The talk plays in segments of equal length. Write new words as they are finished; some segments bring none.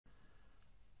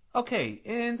Okay,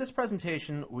 in this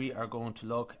presentation we are going to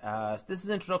look at, this is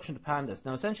Introduction to Pandas.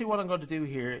 Now essentially what I'm going to do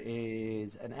here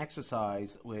is an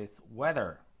exercise with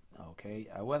weather, okay,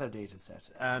 a weather data set.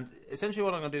 And essentially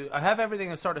what I'm going to do, I have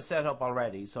everything sort of set up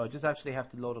already, so I just actually have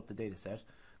to load up the data set.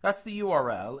 That's the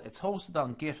URL, it's hosted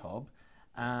on GitHub,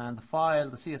 and the file,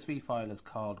 the CSV file is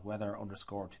called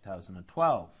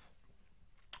weather_2012.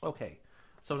 Okay,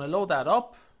 so when I load that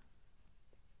up,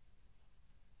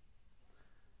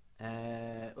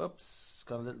 oops,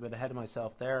 got a little bit ahead of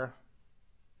myself there.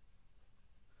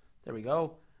 There we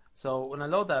go. So when I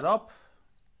load that up,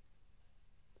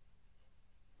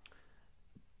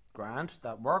 grand,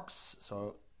 that works.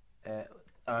 So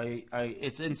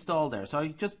it's installed there. So I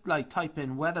just like type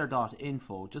in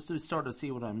weather.info just to sort of see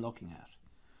what I'm looking at.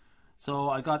 So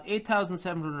I got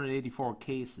 8,784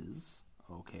 cases,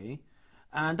 okay,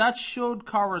 and that should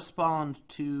correspond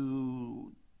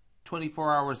to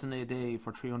 24 hours in a day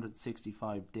for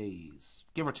 365 days,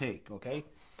 give or take, okay?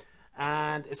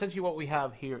 And essentially what we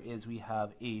have here is we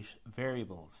have 8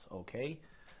 variables, okay?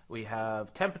 We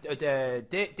have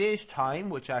date time,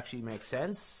 which actually makes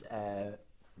sense,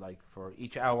 like for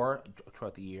each hour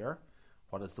throughout the year.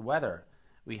 What is the weather?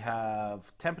 We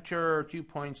have temperature, dew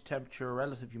point, temperature,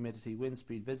 relative humidity, wind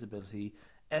speed, visibility,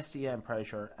 SDM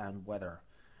pressure, and weather.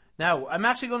 Now, I'm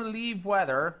actually going to leave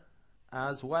weather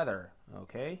as weather,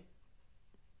 okay?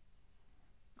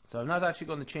 So I'm not actually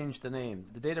going to change the name.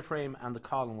 The data frame and the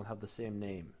column will have the same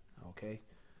name, okay?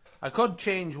 I could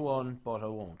change one, but I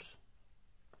won't.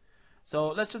 So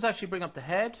let's just actually bring up the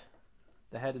head.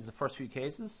 The head is the first few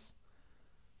cases.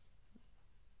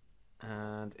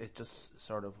 And it just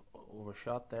sort of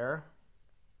overshot there.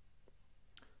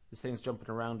 This thing's jumping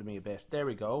around me a bit. There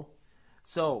we go.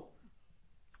 So,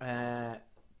 yeah,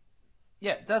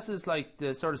 this is like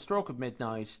the sort of stroke of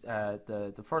midnight,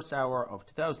 the first hour of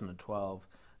 2012.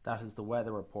 That is the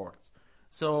weather reports.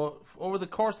 So over the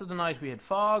course of the night we had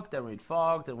fog, then we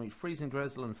had freezing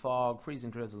drizzle and fog,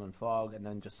 freezing drizzle and fog, and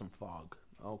then just some fog.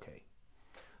 Okay.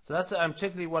 So that's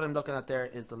particularly what I'm looking at there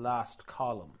is the last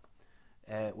column,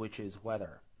 which is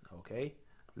weather. Okay.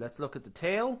 Let's look at the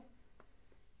tail.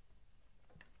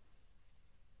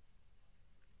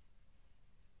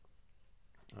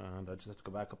 And I just have to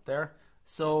go back up there.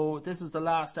 So this is the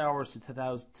last hours of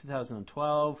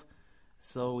 2012.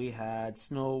 So we had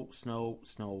snow, snow,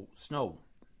 snow, snow.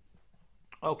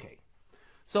 Okay.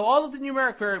 So all of the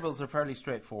numeric variables are fairly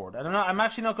straightforward. And I'm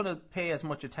actually not going to pay as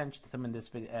much attention to them in this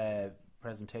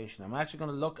presentation. I'm actually going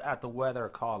to look at the weather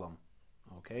column.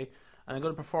 Okay. And I'm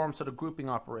going to perform sort of grouping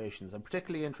operations. I'm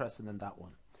particularly interested in that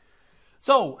one.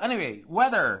 So anyway,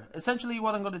 weather. Essentially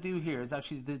what I'm going to do here is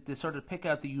actually to sort of pick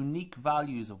out the unique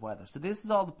values of weather. So this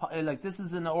is all the, like this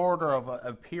is in order of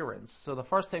appearance. So the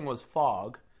first thing was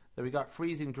fog. Then we got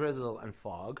freezing drizzle and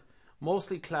fog,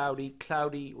 mostly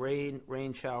cloudy, rain,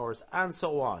 rain showers, and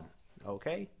so on.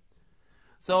 Okay?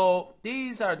 So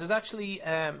these are, there's actually,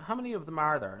 how many of them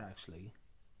are there actually?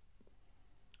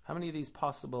 How many of these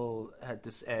possible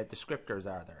descriptors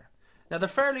are there? Now they're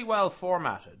fairly well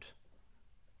formatted.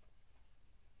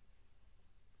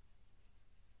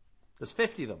 There's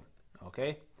 50 of them,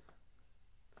 okay?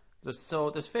 There's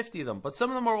 50 of them, but some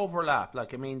of them are overlap.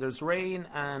 Like, I mean, there's rain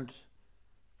and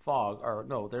fog, or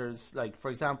no, there's like, for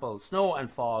example, snow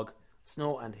and fog,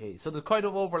 snow and haze. So there's quite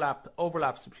of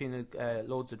overlaps between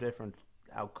loads of different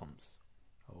outcomes.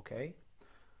 Okay,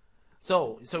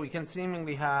 so we can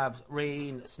seemingly have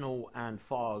rain, snow, and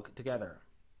fog together.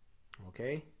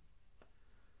 Okay,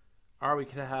 or we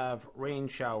could have rain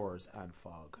showers and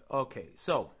fog. Okay,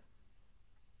 so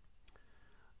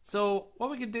what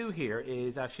we can do here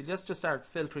is actually let's just start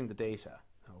filtering the data.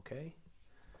 Okay,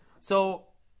 so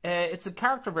it's a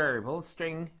character variable,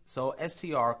 string, so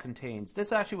str contains.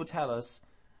 This actually will tell us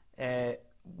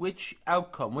which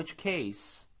outcome, which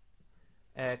case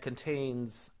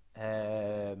contains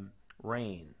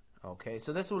rain. Okay,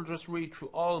 so this will just read through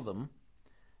all of them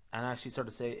and actually sort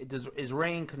of say, is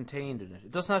rain contained in it? It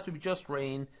doesn't have to be just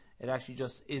rain, it actually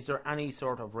just, is there any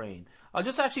sort of rain? I'll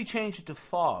just actually change it to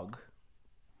fog,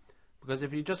 because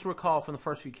if you just recall from the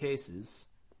first few cases,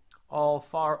 all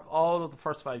of the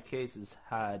first 5 cases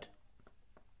had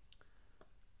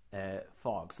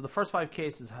fog. So the first 5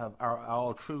 cases are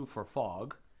all true for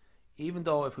fog, even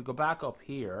though if we go back up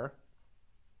here,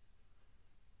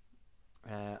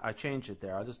 I changed it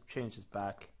there. I'll just change this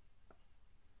back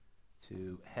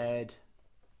to head,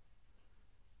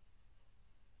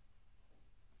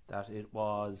 that it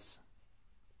was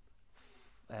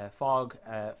fog,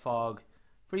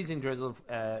 freezing drizzle,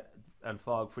 and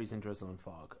fog, freezing drizzle, and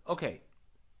fog. Okay.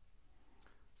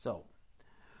 So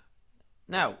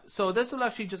Now, so this will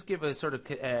actually just give a sort of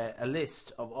a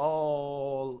list of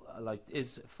all, like,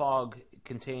 is fog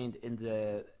contained in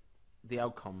the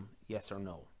outcome, yes or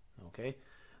no. Okay.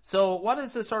 So what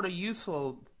is a sort of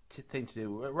useful thing to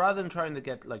do? Rather than trying to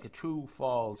get like a true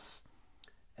false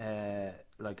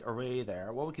like array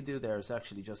there, what we could do there is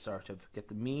actually just sort of get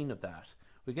the mean of that.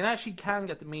 We can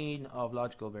get the mean of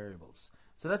logical variables.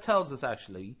 So that tells us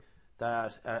actually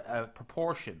that a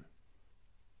proportion.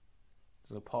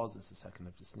 So I'll pause this a second, I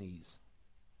have to sneeze.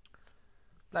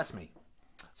 Bless me.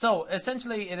 So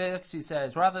essentially it actually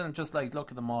says, rather than just like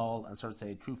look at them all and sort of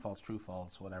say true, false,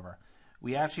 whatever,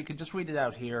 we actually could just read it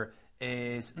out here,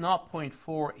 is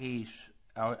 0.48,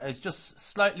 is just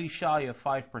slightly shy of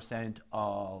 5%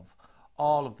 of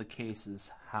all of the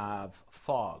cases have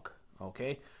fog.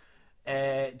 Okay.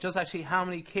 Just actually how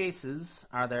many cases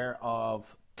are there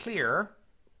of clear?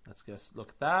 Let's just look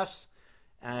at that.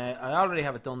 I already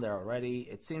have it done there already.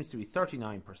 It seems to be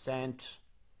 39%,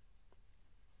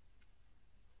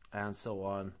 and so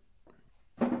on.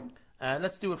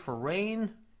 Let's do it for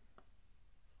rain.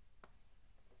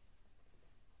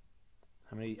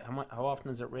 How often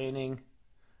is it raining?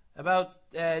 About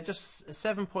just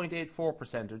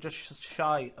 7.84%, or just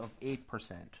shy of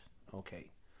 8%.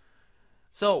 Okay.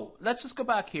 So let's just go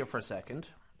back here for a second.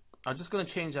 I'm just going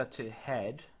to change that to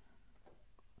head.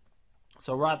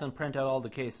 So rather than print out all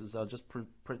the cases, I'll just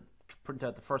print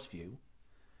out the first few.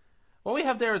 What we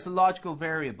have there is a logical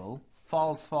variable,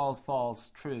 false, false, false,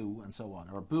 true, and so on,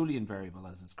 or a Boolean variable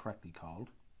as it's correctly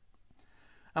called.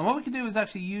 And what we can do is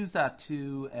actually use that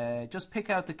to just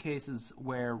pick out the cases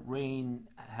where rain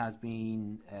has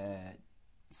been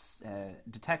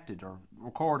detected or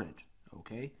recorded.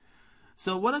 Okay.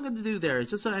 So what I'm going to do there is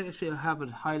just actually have it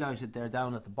highlighted there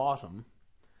down at the bottom.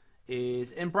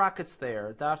 Is in brackets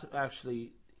there, that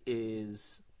actually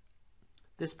is,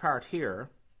 this part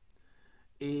here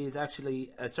is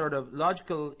actually a sort of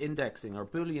logical indexing or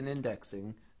Boolean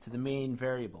indexing to the main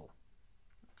variable,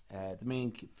 the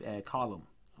main column.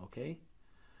 Okay,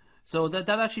 so that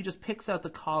actually just picks out the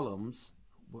columns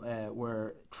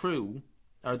where true,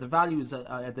 or the values,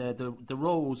 the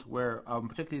rows where,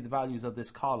 particularly the values of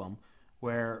this column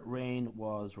where rain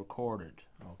was recorded.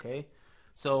 Okay.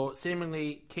 So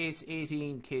seemingly case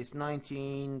 18, case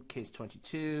 19, case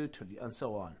 22, 20, and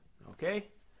so on. Okay?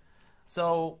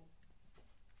 So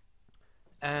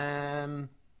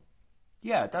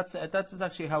yeah, that's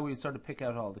actually how we sort of pick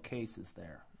out all the cases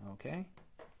there. Okay?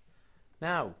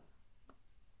 Now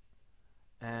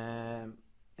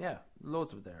yeah,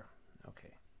 loads of it there.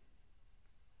 Okay.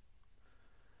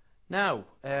 Now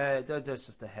there's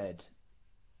just the head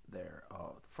there.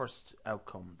 Oh, the first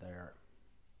outcome there.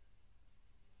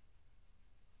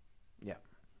 Yeah.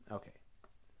 Okay.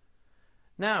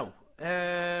 Now,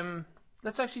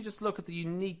 let's actually just look at the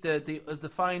unique,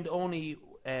 the find only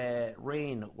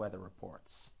rain weather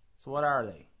reports. So what are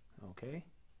they? Okay.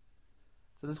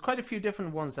 So there's quite a few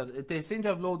different ones that they seem to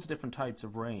have loads of different types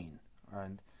of rain.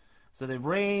 And so they've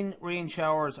rain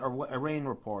showers, or rain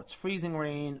reports, freezing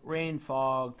rain, rain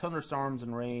fog, thunderstorms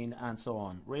and rain, and so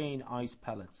on. Rain, ice,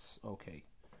 pellets. Okay.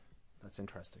 That's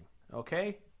interesting.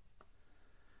 Okay.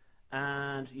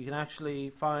 And you can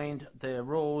actually find the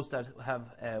rows that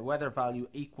have a weather value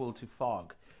equal to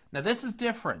fog. Now this is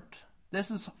different. This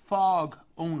is fog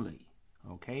only.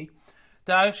 Okay.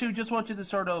 Now I actually just want you to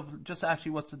sort of just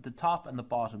actually what's at the top and the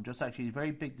bottom. Just actually a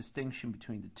very big distinction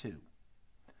between the two.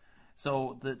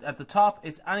 So at the top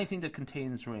it's anything that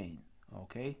contains rain.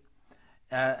 Okay.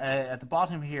 At the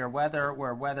bottom here, weather,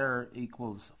 where weather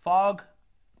equals fog.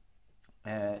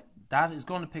 That is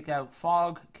going to pick out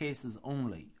fog cases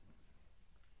only.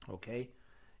 Okay,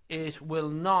 it will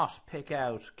not pick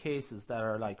out cases that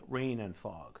are like rain and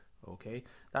fog. Okay,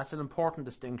 that's an important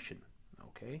distinction.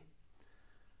 Okay,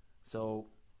 so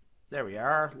there we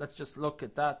are. Let's just look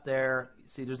at that there.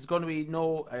 See, there's going to be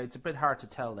no, it's a bit hard to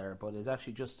tell there, but it's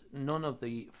actually just none of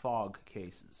the fog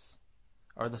cases,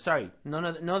 or none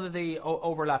of the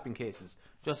overlapping cases,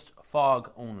 just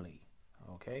fog only.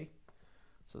 Okay,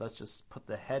 so let's just put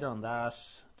the head on that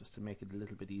just to make it a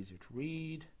little bit easier to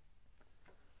read.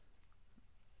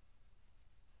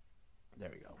 There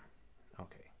we go.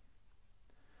 Okay.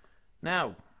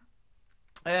 Now,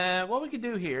 what we could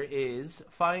do here is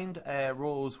find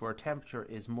rows where temperature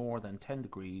is more than 10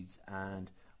 degrees and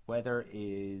weather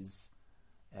is,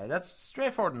 that's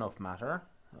straightforward enough matter.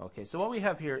 Okay, so what we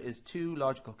have here is two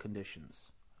logical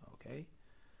conditions. Okay,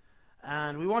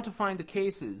 and we want to find the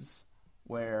cases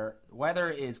where weather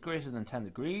is greater than 10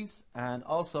 degrees and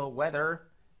also weather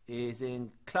is in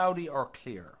cloudy or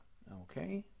clear.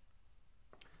 Okay.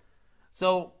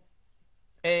 So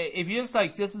if you just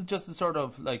like, this is just a sort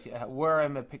of like where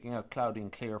I'm picking out cloudy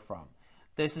and clear from.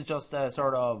 This is just a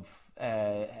sort of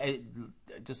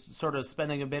just sort of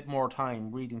spending a bit more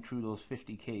time reading through those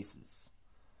 50 cases,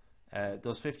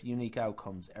 those 50 unique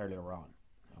outcomes earlier on.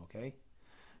 Okay.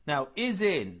 Now, is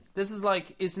in, this is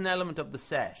like, is an element of the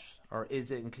set, or is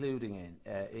it including in,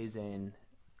 is in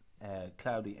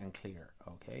cloudy and clear.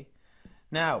 Okay.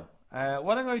 Now,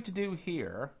 what I'm going to do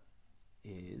here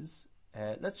is,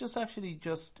 let's just actually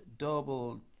just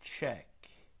double check.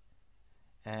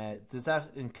 Does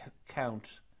that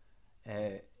count?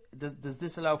 Does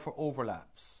this allow for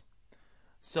overlaps?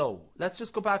 So let's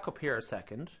just go back up here a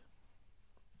second.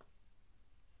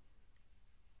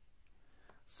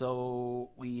 So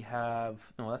we have,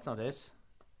 no, that's not it.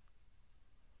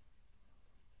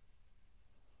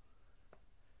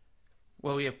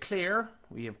 Well, we have clear,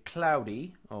 we have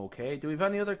cloudy. Okay, do we have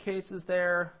any other cases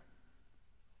there?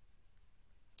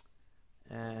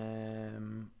 I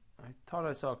thought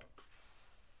I saw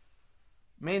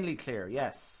mainly clear,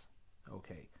 yes.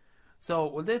 Okay, so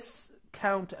will this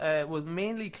count, will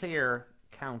mainly clear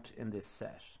count in this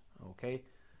set? Okay,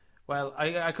 well,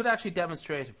 I could actually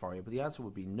demonstrate it for you, but the answer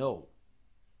would be no.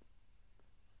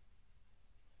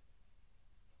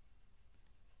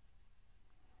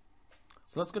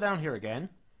 So let's go down here again.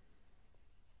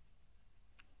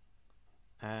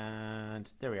 And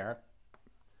there we are.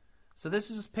 So this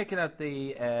is just picking out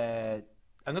the,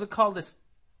 I'm going to call this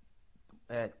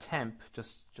temp,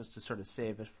 just to sort of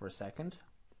save it for a second.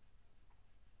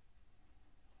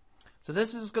 So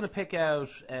this is going to pick out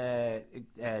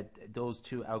those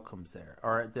two outcomes there,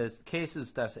 or the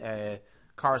cases that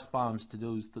correspond to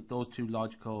those two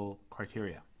logical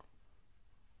criteria.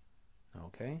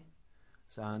 Okay,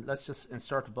 so let's just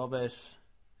insert above it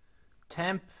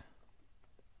temp.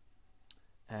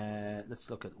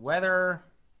 Let's look at weather.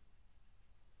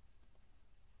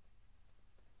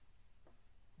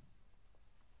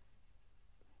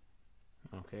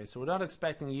 Okay, so we're not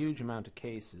expecting a huge amount of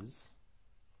cases,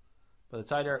 but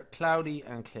it's either cloudy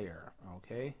and clear.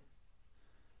 Okay.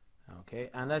 Okay,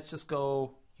 and let's just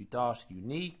go dot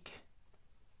unique.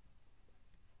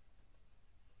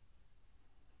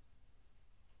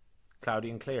 Cloudy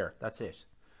and clear. That's it.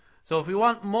 So if we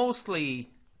want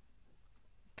mostly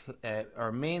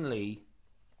or mainly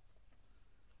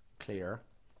clear,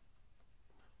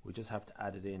 we just have to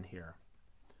add it in here.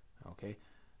 Okay.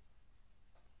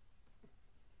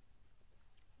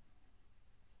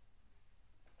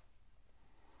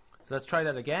 So let's try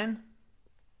that again.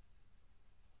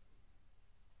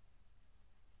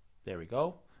 There we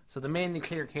go. So the mainly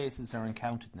clear cases are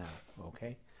uncounted now.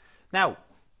 Okay. Now,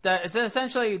 it's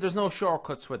essentially, there's no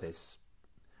shortcuts for this.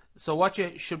 So what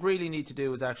you should really need to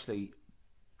do is actually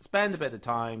spend a bit of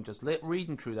time just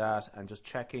reading through that and just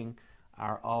checking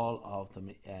are all of them.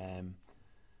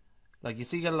 Like you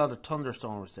see, you get a lot of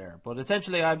thunderstorms there. But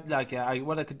essentially,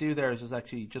 what I could do there is just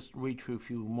actually just read through a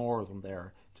few more of them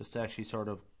there, just to actually sort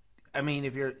of. I mean,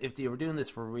 if you were doing this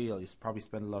for real, you probably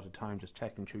spend a lot of time just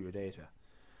checking through your data.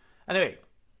 Anyway,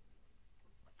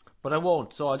 but I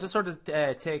won't. So I'll just sort of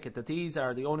take it that these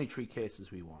are the only three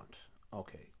cases we want.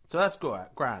 Okay, so that's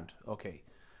grand. Okay,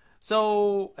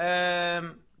 so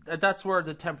that's where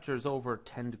the temperature is over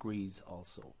 10 degrees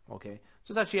also. Okay,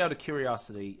 just actually out of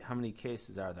curiosity, how many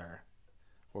cases are there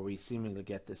where we seemingly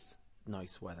get this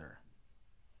nice weather?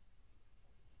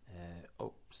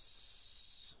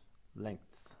 Length.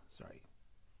 Sorry.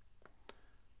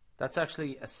 That's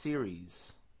actually a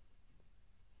series.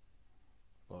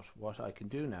 But what I can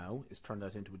do now is turn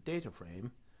that into a data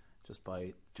frame just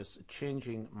by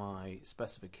changing my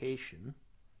specification.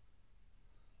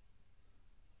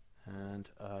 And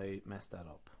I messed that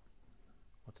up.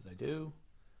 What did I do?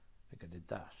 I think I did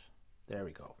that. There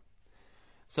we go.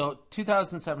 So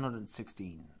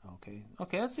 2,716. Okay.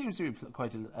 Okay, that seems to be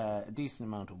quite a decent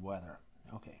amount of weather.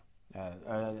 Okay.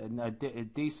 A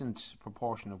decent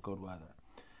proportion of good weather.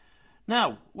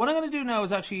 Now, what I'm going to do now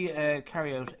is actually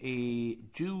carry out a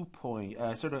dew point,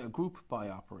 sort of a group by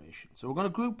operation. So we're going to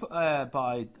group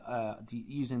by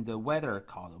using the weather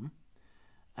column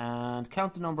and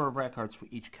count the number of records for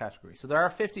each category. So there are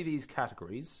 50 of these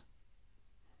categories,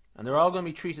 and they're all going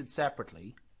to be treated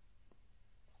separately.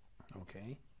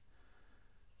 Okay.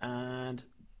 And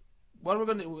what we're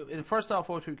going to do, first off,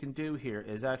 what we can do here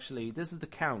is actually, this is the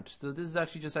count. So this is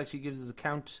actually just gives us a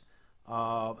count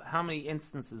of how many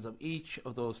instances of each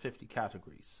of those 50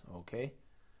 categories. Okay.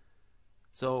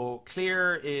 So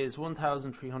clear is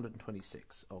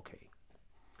 1,326. Okay.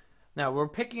 Now we're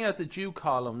picking out the dew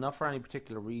column, not for any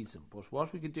particular reason, but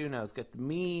what we could do now is get the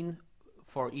mean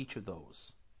for each of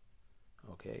those.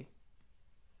 Okay.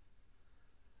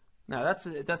 Now that's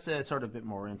a sort of bit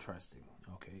more interesting.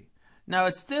 Okay. Now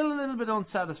it's still a little bit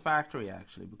unsatisfactory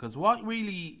actually, because what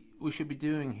really we should be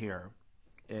doing here,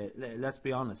 let's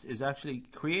be honest, is actually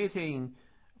creating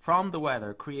from the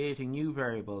weather, creating new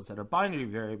variables that are binary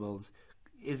variables,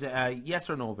 is yes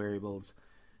or no variables.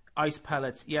 Ice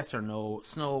pellets, yes or no.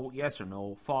 Snow, yes or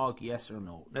no. Fog, yes or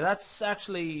no. Now that's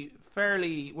actually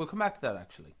fairly, we'll come back to that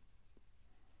actually.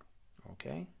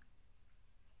 Okay.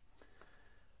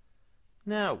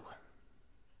 Now,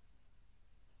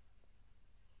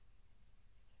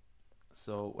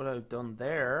 so what I've done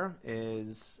there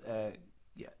is,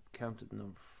 yeah, counted the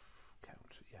number, count,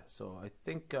 yeah. So I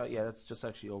think, yeah, that's just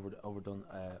actually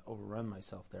overrun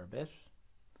myself there a bit.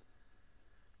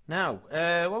 Now,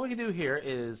 what we can do here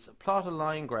is plot a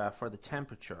line graph for the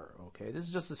temperature. Okay, this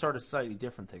is just a sort of slightly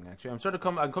different thing. Actually,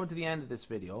 I'm coming to the end of this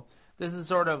video. This is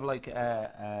sort of like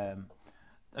a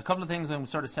couple of things I'm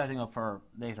sort of setting up for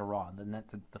later on,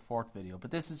 the fourth video.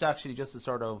 But this is actually just a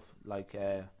sort of like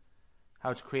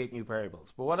how to create new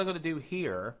variables. But what I'm going to do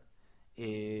here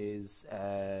is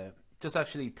just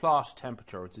actually plot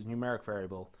temperature, which is a numeric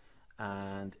variable,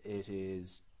 and it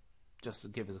is just to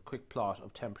give us a quick plot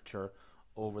of temperature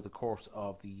over the course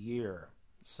of the year.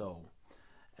 So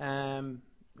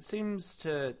seems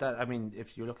to that, I mean,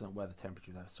 if you're looking at weather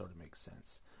temperature, that sort of makes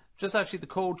sense. Just actually the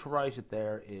code to write it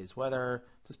there is weather,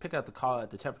 just pick out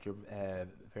the temperature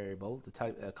variable, the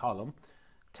type column,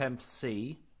 temp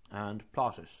C, and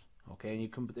plot it. Okay, and you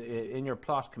can in your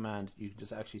plot command you can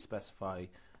just actually specify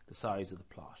the size of the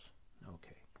plot.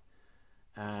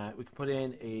 Okay, we can put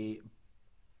in a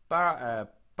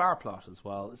bar plot as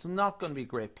well. It's not going to be a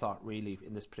great plot really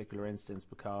in this particular instance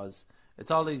because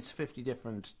it's all these 50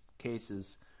 different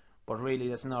cases, but really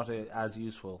that's not as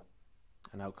useful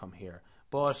an outcome here.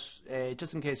 But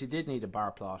just in case you did need a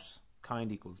bar plot,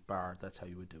 kind equals bar, that's how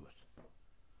you would do it.